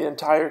using the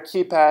entire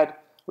keypad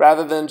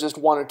rather than just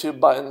 1 or 2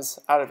 buttons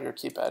out of your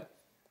keypad.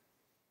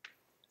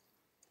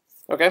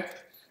 Okay?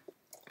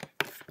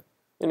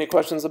 Any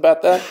questions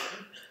about that?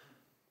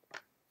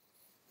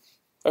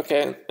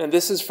 Okay, and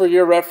this is for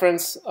your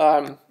reference.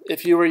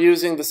 If you were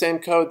using the same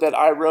code that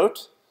I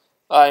wrote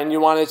and you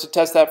wanted to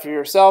test that for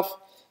yourself,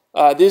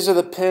 these are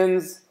the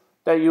pins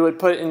that you would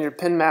put in your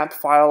pin map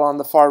file on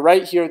the far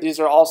right here. These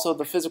are also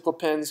the physical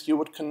pins you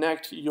would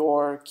connect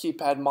your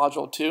keypad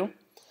module to.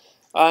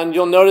 And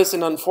you'll notice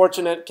an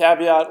unfortunate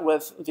caveat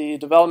with the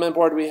development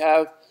board we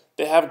have.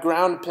 They have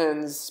ground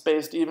pins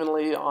spaced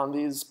evenly on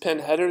these pin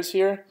headers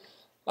here.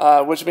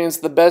 Which means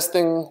the best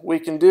thing we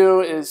can do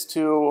is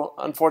to,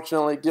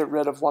 unfortunately, get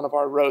rid of one of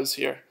our rows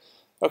here.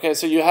 Okay,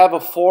 so you have a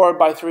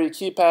 4x3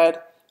 keypad,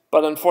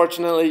 but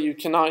unfortunately you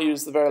cannot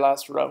use the very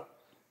last row.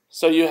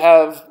 So you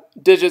have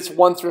digits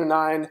 1 through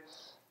 9.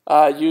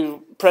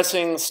 You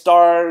pressing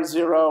star,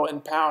 0,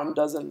 and pound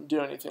doesn't do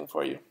anything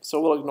for you,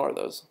 so we'll ignore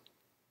those.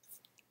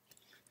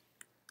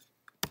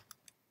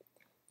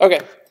 Okay.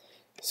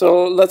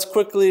 So let's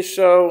quickly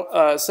show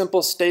a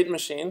simple state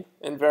machine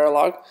in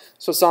Verilog.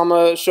 So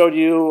Salma showed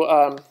you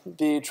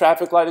the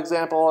traffic light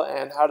example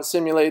and how to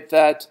simulate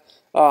that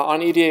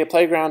on EDA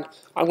Playground.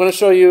 I'm going to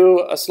show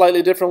you a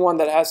slightly different one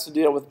that has to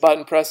deal with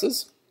button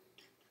presses.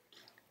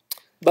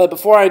 But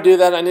before I do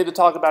that, I need to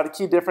talk about a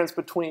key difference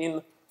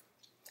between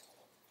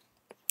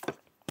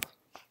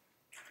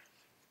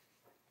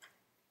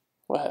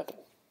what happened.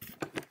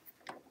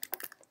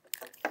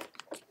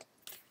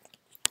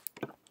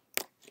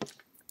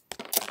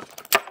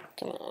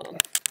 Come on.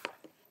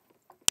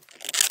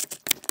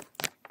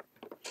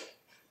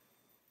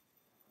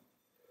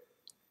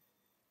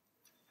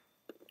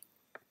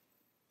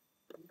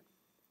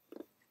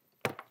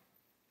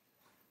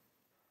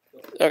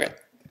 Okay.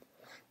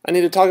 I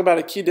need to talk about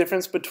a key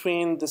difference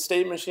between the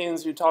state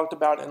machines you talked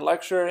about in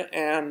lecture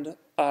and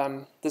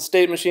the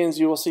state machines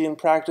you will see in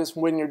practice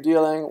when you're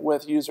dealing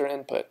with user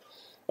input.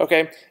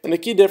 Okay, and the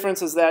key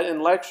difference is that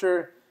in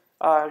lecture,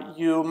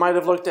 you might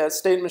have looked at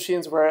state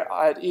machines where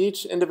at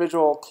each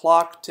individual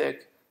clock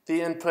tick,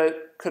 the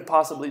input could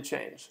possibly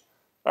change.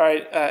 All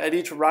right, at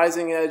each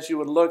rising edge, you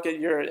would look at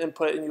your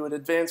input and you would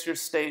advance your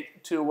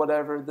state to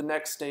whatever the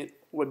next state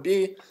would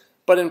be.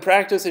 But in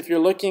practice, if you're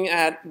looking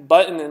at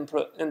button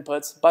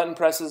inputs, button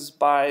presses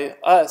by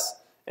us,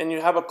 and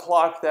you have a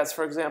clock that's,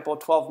 for example,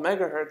 12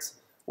 megahertz,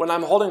 when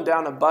I'm holding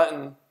down a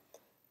button,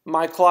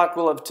 my clock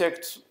will have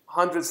ticked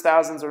hundreds,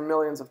 thousands, or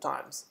millions of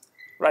times.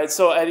 Right?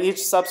 So at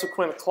each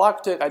subsequent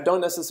clock tick, I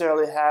don't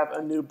necessarily have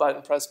a new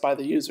button pressed by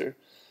the user.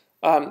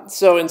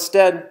 So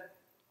instead,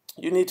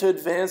 you need to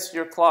advance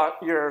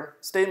your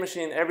state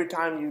machine every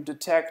time you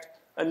detect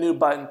a new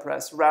button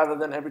press rather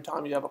than every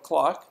time you have a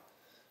clock.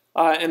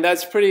 And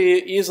that's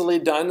pretty easily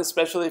done,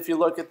 especially if you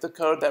look at the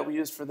code that we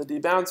use for the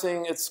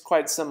debouncing. It's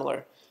quite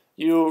similar.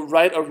 You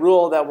write a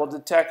rule that will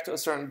detect a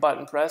certain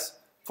button press.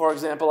 For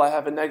example, I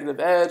have a negative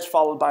edge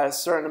followed by a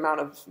certain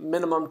amount of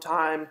minimum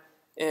time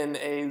in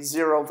a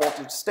 0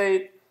 voltage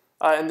state.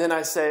 And then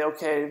I say,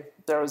 okay,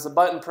 there was a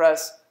button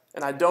press,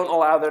 and I don't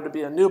allow there to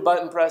be a new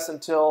button press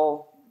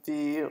until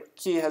the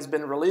key has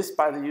been released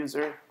by the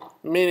user,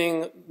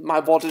 meaning my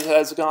voltage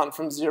has gone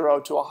from 0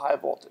 to a high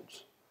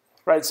voltage.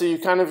 Right, so you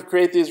kind of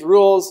create these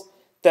rules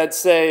that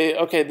say,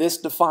 okay, this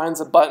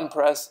defines a button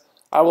press.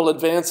 I will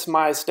advance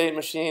my state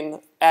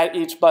machine at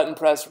each button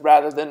press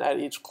rather than at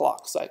each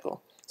clock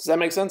cycle. Does that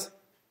make sense?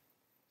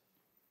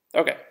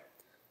 Okay.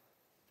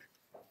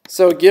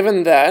 So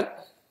given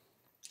that,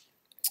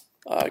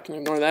 I can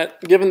ignore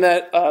that. Given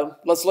that,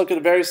 let's look at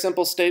a very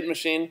simple state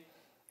machine.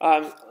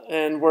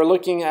 And we're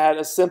looking at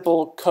a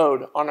simple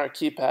code on our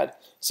keypad.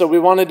 So we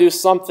want to do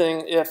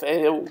something if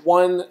a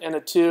 1 and a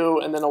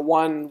 2 and then a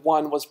 1,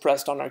 1 was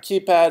pressed on our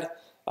keypad.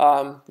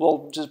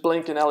 We'll just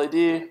blink an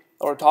LED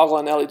or toggle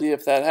an LED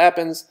if that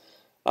happens.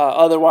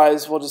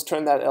 Otherwise, we'll just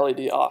turn that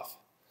LED off.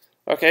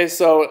 Okay,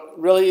 so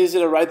really easy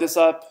to write this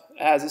up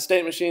as a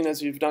state machine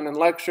as you've done in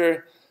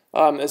lecture.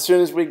 As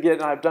soon as we get,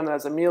 and I've done it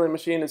as a mealy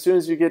machine, as soon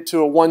as you get to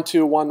a 1,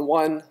 2, 1,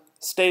 1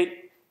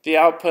 state, the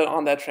output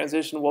on that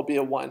transition will be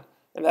a 1.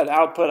 And that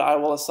output I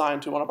will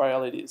assign to one of our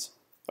LEDs.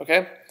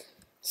 Okay?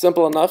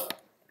 Simple enough.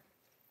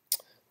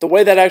 The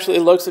way that actually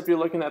looks if you're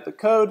looking at the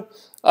code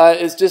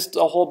is just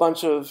a whole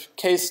bunch of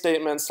case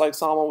statements like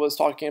Salma was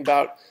talking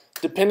about.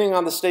 Depending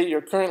on the state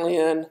you're currently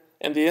in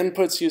and the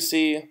inputs you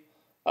see,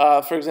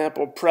 for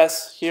example,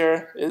 press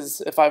here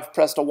is if I've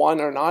pressed a 1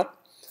 or not.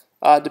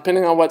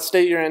 Depending on what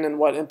state you're in and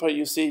what input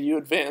you see, you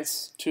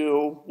advance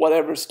to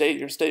whatever state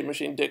your state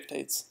machine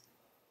dictates.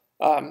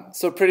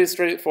 So pretty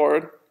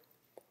straightforward.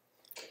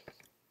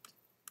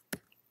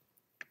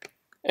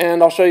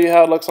 And I'll show you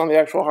how it looks on the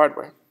actual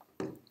hardware.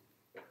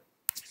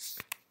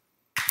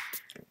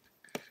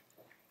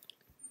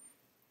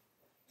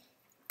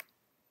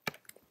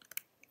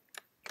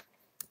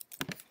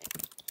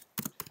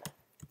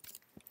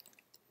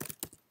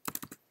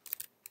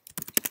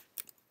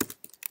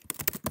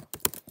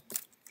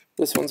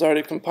 This one's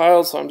already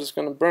compiled, so I'm just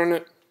going to burn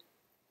it.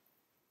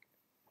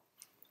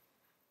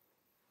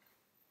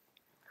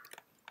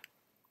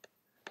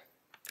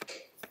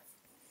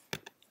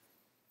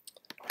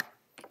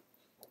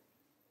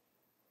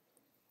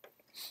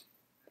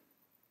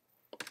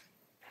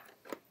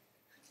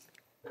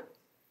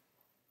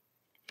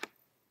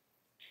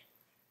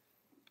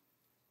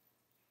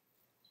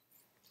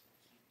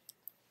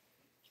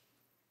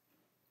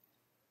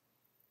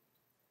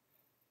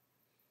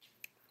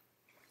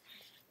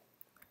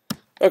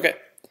 Okay,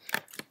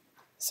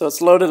 so it's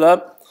loaded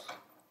up.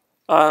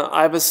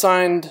 I've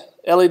assigned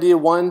LED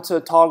 1 to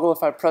toggle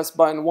if I press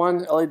button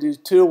 1.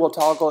 LED 2 will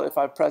toggle if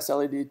I press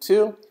LED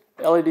 2.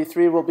 LED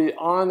 3 will be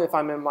on if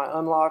I'm in my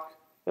unlock.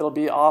 It'll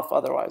be off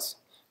otherwise.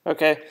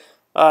 Okay,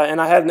 and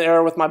I had an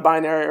error with my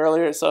binary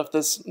earlier, so if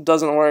this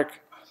doesn't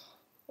work,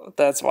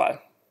 that's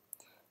why.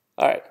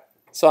 All right,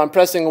 so I'm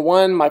pressing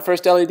 1. My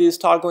first LED is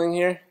toggling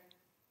here.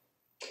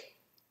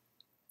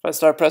 If I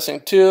start pressing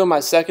 2,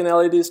 my second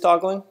LED is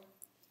toggling.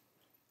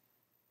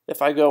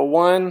 If I go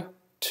 1,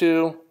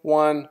 2,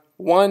 1,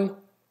 1,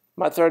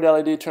 my third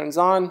LED turns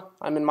on.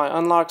 I'm in my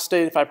unlock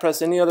state. If I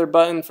press any other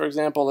button, for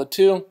example, a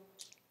 2,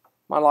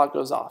 my lock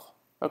goes off.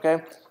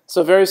 Okay?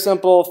 So very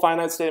simple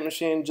finite state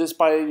machine just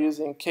by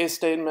using case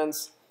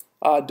statements,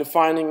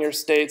 defining your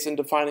states, and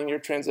defining your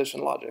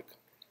transition logic.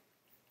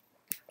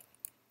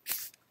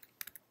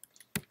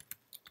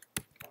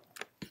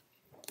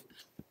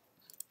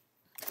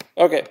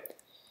 Okay.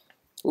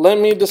 Let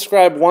me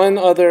describe one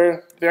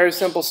other very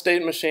simple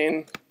state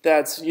machine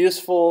that's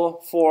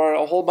useful for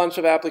a whole bunch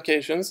of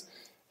applications,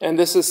 and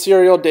this is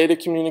serial data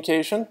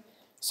communication.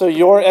 So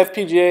your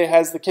FPGA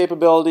has the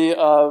capability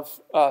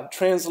of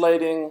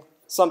translating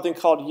something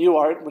called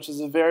UART, which is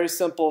a very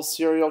simple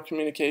serial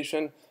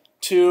communication,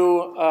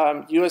 to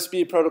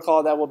USB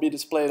protocol that will be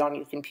displayed on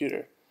your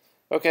computer.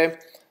 Okay,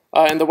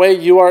 and the way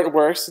UART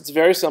works, it's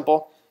very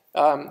simple.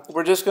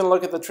 We're just going to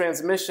look at the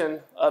transmission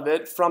of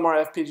it from our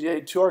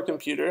FPGA to our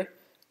computer.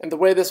 And the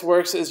way this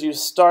works is you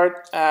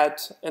start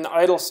at an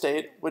idle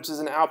state, which is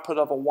an output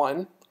of a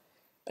 1,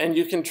 and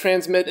you can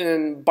transmit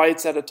in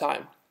bytes at a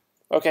time.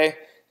 Okay,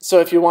 so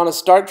if you want to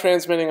start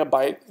transmitting a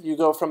byte, you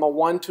go from a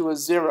 1 to a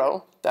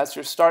 0, that's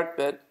your start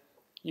bit.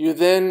 You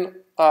then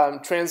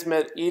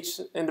transmit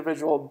each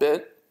individual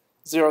bit,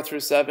 0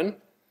 through 7,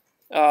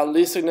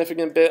 least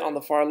significant bit on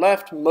the far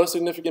left, most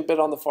significant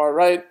bit on the far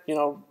right,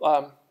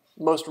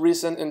 most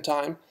recent in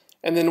time.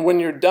 And then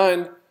when you're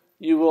done,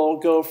 you will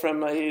go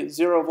from a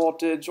 0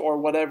 voltage or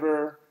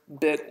whatever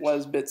bit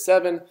was bit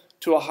 7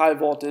 to a high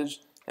voltage,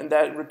 and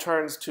that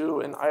returns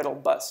to an idle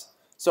bus.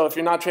 So if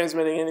you're not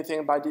transmitting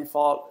anything by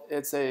default,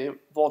 it's a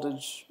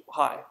voltage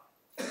high.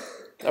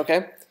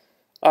 Okay?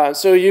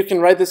 So you can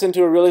write this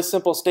into a really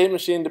simple state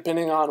machine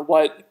depending on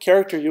what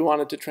character you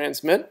wanted to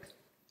transmit.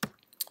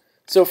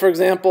 So for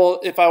example,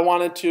 if I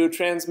wanted to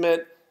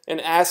transmit an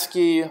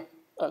ASCII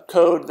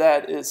code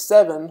that is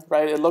 7,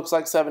 right, it looks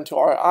like 7 to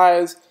our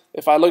eyes.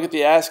 If I look at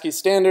the ASCII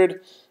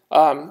standard,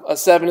 a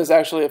 7 is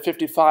actually a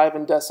 55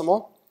 in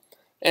decimal.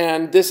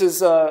 And this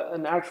is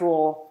an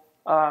actual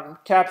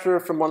capture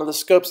from one of the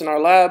scopes in our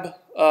lab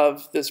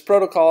of this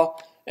protocol,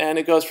 and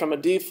it goes from a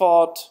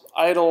default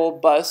idle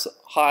bus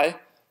high.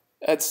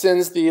 It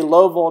sends the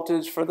low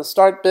voltage for the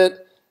start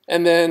bit,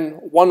 and then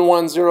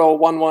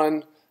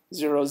 1101100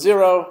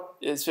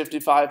 is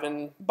 55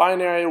 in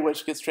binary,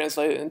 which gets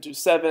translated into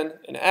 7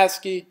 in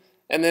ASCII,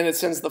 and then it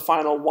sends the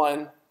final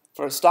 1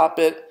 for a stop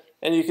bit.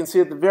 And you can see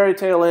at the very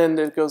tail end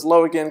it goes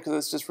low again because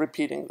it's just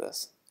repeating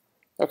this.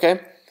 Okay?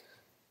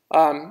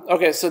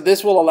 Okay, so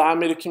this will allow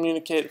me to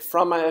communicate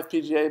from my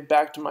FPGA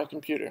back to my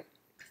computer.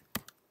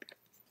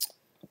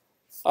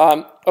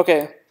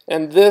 Okay,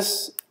 and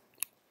this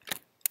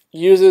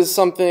uses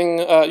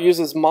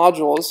uses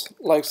modules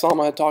like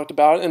Salma had talked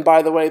about. And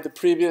by the way, the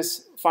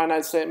previous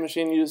finite state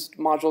machine used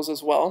modules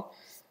as well.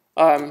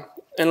 And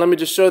let me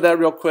just show that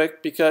real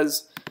quick,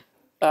 because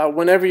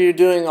whenever you're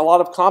doing a lot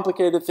of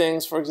complicated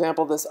things, for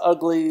example, this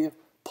ugly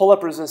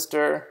pull-up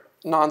resistor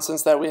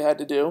nonsense that we had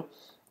to do,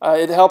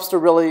 it helps to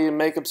really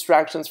make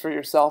abstractions for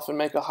yourself and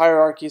make a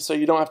hierarchy so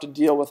you don't have to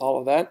deal with all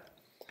of that.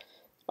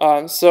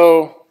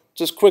 So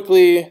just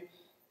quickly,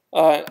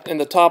 in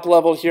the top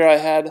level here, I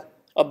had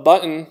a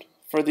button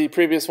for the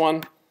previous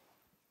one,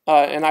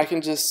 and I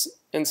can just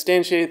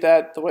instantiate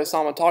that the way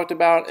Salma talked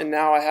about, and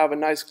now I have a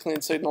nice clean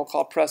signal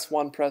called press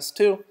 1, press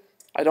 2.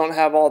 I don't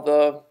have all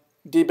the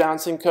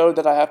debouncing code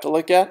that I have to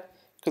look at,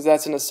 because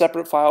that's in a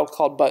separate file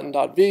called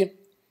button.v.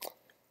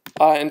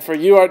 And for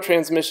UART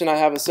transmission, I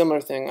have a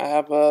similar thing. I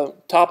have a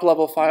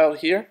top-level file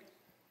here,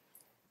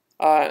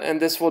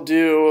 and this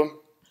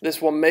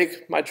will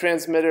make my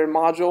transmitter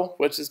module,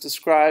 which is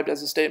described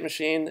as a state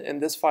machine in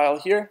this file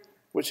here,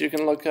 which you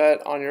can look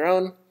at on your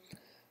own.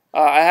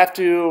 I have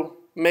to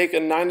make a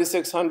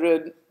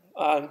 9600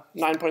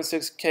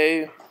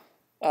 9.6K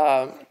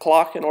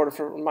clock in order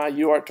for my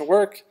UART to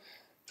work.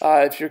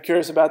 If you're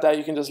curious about that,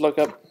 you can just look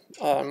up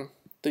the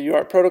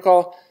UART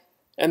protocol.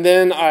 And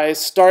then I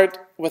start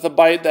with a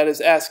byte that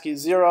is ASCII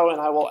 0, and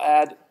I will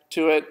add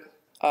to it.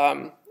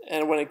 And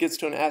when it gets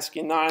to an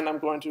ASCII 9, I'm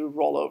going to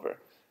roll over.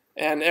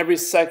 And every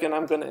second,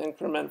 I'm going to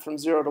increment from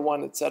 0 to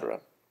 1,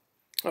 etc.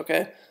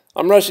 Okay,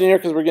 I'm rushing here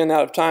because we're getting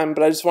out of time,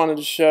 but I just wanted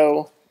to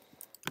show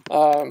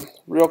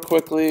real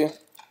quickly.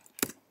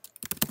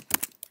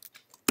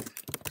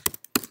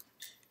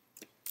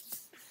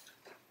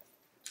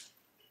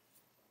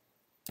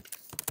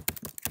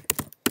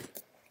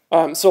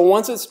 So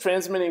once it's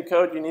transmitting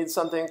code, you need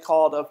something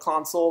called a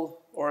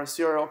console or a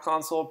serial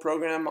console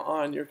program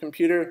on your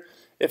computer.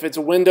 If it's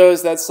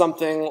Windows, that's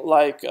something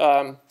like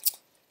TerraTerm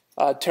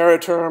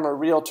or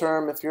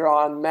RealTerm. If you're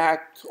on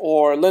Mac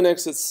or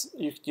Linux,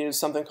 you can use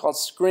something called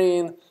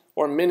Screen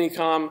or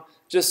Minicom.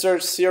 Just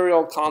search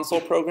serial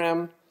console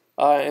program,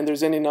 and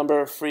there's any number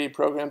of free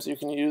programs you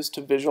can use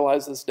to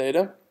visualize this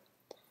data.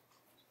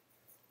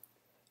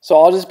 So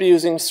I'll just be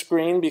using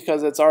Screen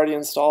because it's already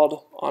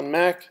installed on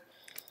Mac.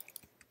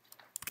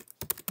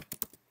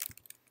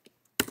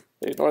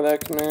 Ignore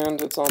that command,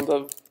 it's on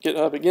the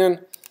GitHub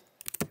again.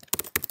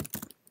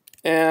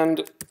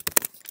 And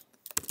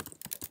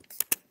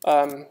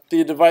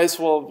the device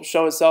will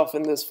show itself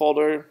in this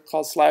folder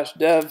called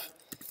 /dev,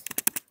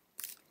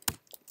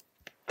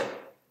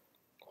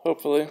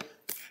 hopefully.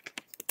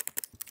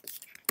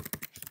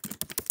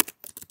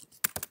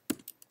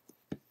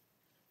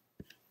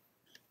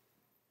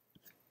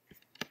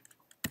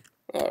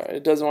 Alright,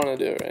 it doesn't want to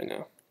do it right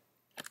now.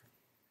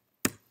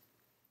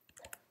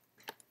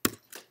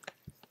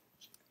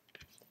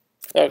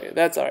 Okay,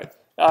 that's all right.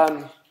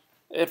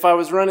 If I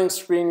was running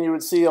Screen, you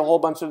would see a whole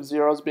bunch of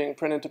zeros being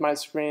printed to my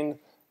screen.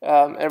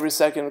 Every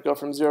second it would go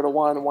from 0 to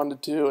 1, 1 to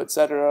 2,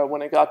 etc.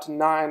 When it got to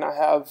 9, I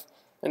have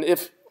an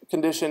if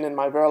condition in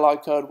my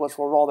Verilog code, which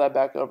will roll that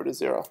back over to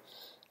 0.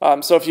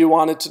 So if you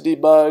wanted to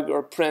debug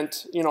or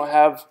print,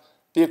 have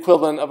the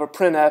equivalent of a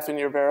printf in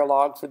your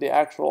Verilog for the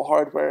actual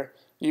hardware,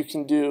 you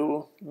can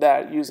do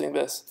that using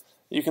this.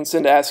 You can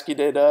send ASCII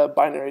data,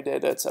 binary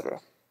data, etc.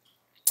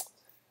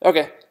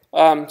 Okay.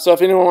 So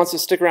if anyone wants to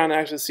stick around and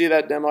actually see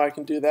that demo, I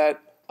can do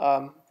that.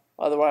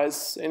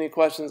 Otherwise, any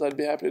questions I'd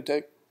be happy to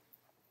take.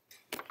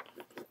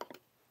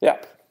 Yeah?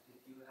 If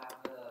you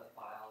have the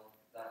file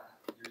that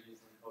you're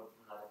using code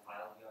from another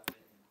file, do you have to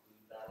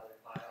include that other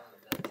file,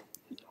 or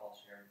is it all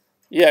shared?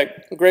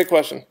 Yeah, great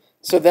question.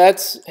 So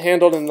that's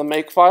handled in the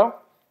make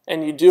file,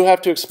 and you do have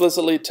to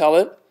explicitly tell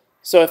it.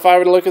 So if I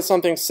were to look at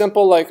something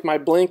simple like my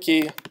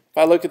Blinky, if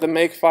I look at the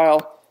make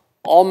file,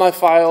 all my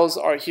files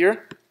are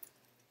here.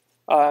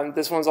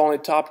 This one's only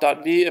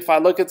top.v. If I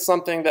look at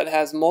something that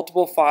has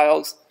multiple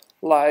files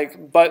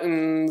like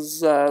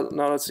buttons,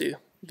 let's see,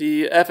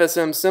 the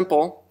FSM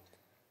simple,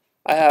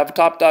 I have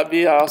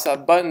top.v, I also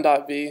have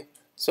button.v.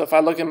 So if I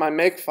look at my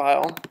make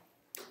file,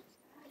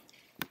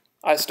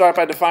 I start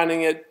by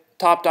defining it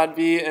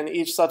top.v, and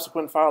each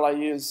subsequent file I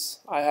use,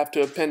 I have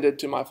to append it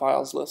to my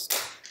files list.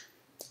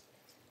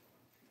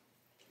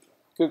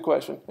 Good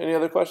question. Any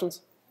other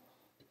questions?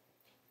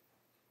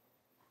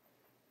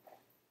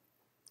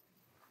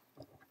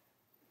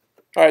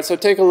 All right, so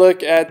take a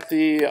look at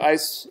the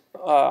ICE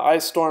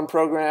Storm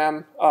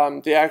program,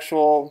 the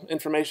actual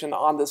information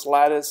on this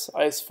Lattice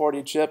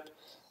ICE40 chip,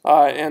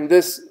 and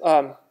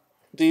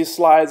these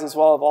slides as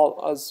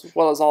well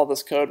as all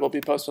this code will be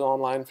posted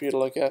online for you to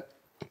look at.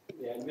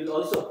 Yeah, and we'll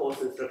also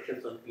post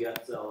instructions on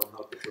Piazza on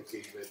how to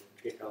proceed with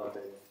GitHub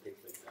and things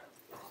like that.